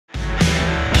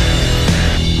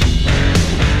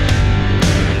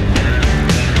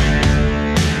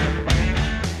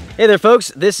Hey there folks,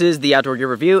 this is the Outdoor Gear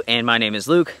Review and my name is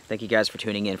Luke. Thank you guys for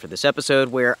tuning in for this episode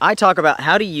where I talk about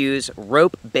how to use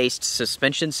rope-based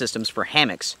suspension systems for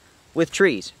hammocks with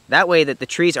trees. That way that the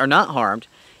trees are not harmed,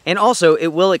 and also it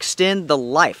will extend the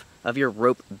life of your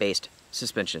rope-based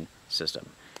suspension system.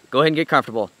 Go ahead and get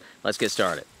comfortable. Let's get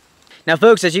started. Now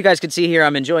folks, as you guys can see here,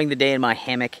 I'm enjoying the day in my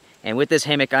hammock, and with this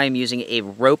hammock I am using a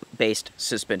rope-based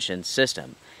suspension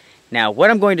system. Now,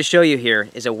 what I'm going to show you here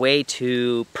is a way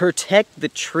to protect the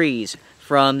trees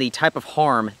from the type of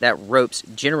harm that ropes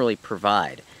generally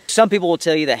provide. Some people will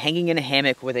tell you that hanging in a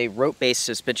hammock with a rope-based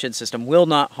suspension system will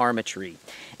not harm a tree.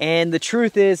 And the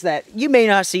truth is that you may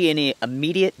not see any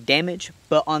immediate damage,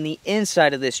 but on the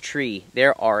inside of this tree,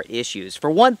 there are issues. For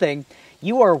one thing,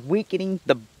 you are weakening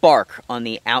the bark on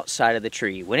the outside of the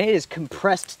tree. When it is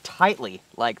compressed tightly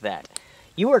like that,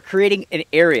 you are creating an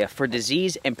area for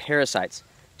disease and parasites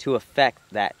to affect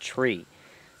that tree.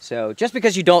 So just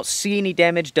because you don't see any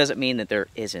damage doesn't mean that there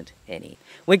isn't any.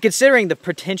 When considering the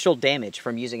potential damage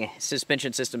from using a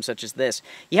suspension system such as this,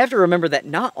 you have to remember that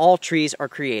not all trees are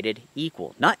created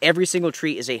equal. Not every single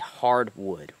tree is a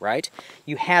hardwood, right?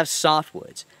 You have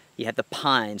softwoods. You have the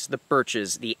pines, the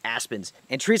birches, the aspens,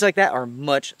 and trees like that are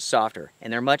much softer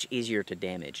and they're much easier to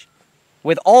damage.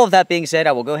 With all of that being said,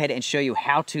 I will go ahead and show you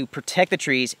how to protect the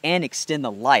trees and extend the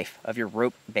life of your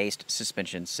rope-based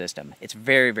suspension system. It's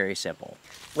very, very simple.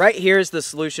 Right here is the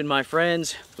solution, my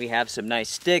friends. We have some nice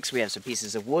sticks, we have some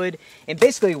pieces of wood, and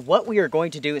basically what we are going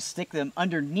to do is stick them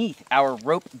underneath our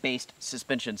rope-based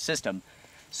suspension system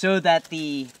so that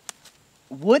the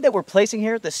wood that we're placing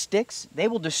here, the sticks, they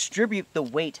will distribute the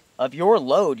weight of your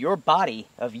load, your body,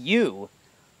 of you,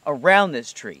 around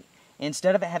this tree,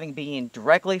 instead of it having being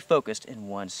directly focused in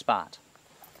one spot.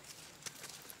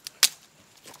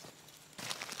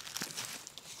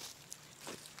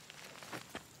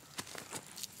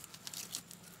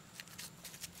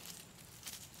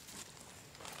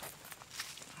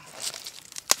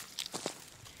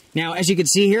 Now, as you can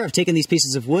see here, I've taken these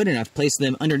pieces of wood and I've placed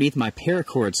them underneath my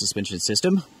paracord suspension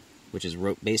system, which is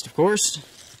rope-based, of course.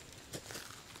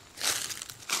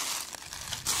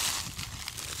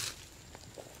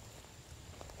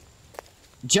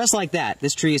 Just like that,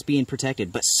 this tree is being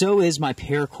protected, but so is my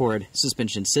paracord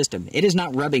suspension system. It is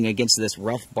not rubbing against this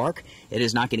rough bark. It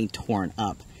is not getting torn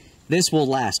up. This will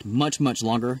last much, much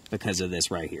longer because of this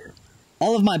right here.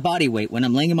 All of my body weight when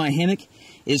I'm laying in my hammock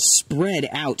is spread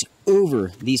out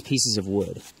over these pieces of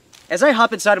wood. As I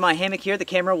hop inside of my hammock here, the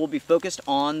camera will be focused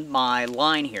on my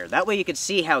line here. That way you can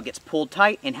see how it gets pulled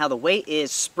tight and how the weight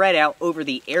is spread out over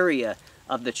the area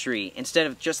of the tree instead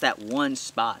of just that one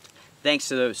spot, thanks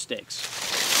to those sticks.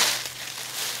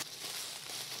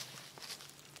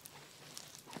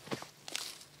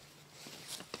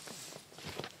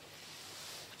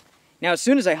 Now, as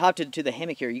soon as I hopped into the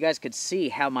hammock here, you guys could see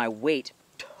how my weight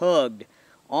tugged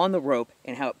on the rope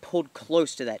and how it pulled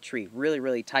close to that tree really,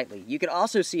 really tightly. You could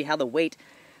also see how the weight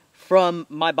from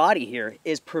my body here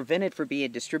is prevented from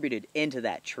being distributed into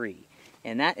that tree.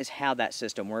 And that is how that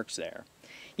system works there.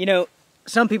 You know,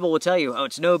 some people will tell you, oh,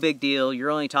 it's no big deal. You're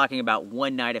only talking about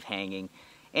one night of hanging.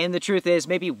 And the truth is,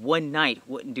 maybe one night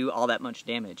wouldn't do all that much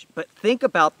damage. But think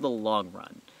about the long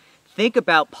run. Think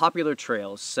about popular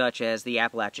trails such as the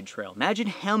Appalachian Trail. Imagine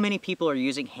how many people are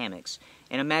using hammocks,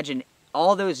 and imagine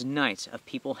all those nights of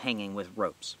people hanging with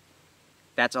ropes.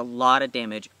 That's a lot of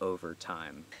damage over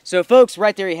time. So folks,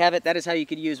 right there you have it. That is how you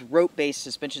could use rope-based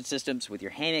suspension systems with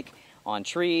your hammock on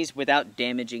trees without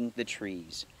damaging the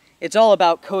trees. It's all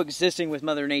about coexisting with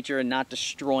Mother Nature and not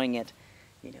destroying it,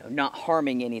 you know, not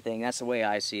harming anything. That's the way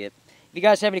I see it. If you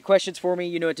guys have any questions for me,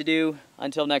 you know what to do.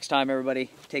 Until next time, everybody,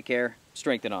 take care.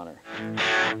 Strength and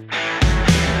honor.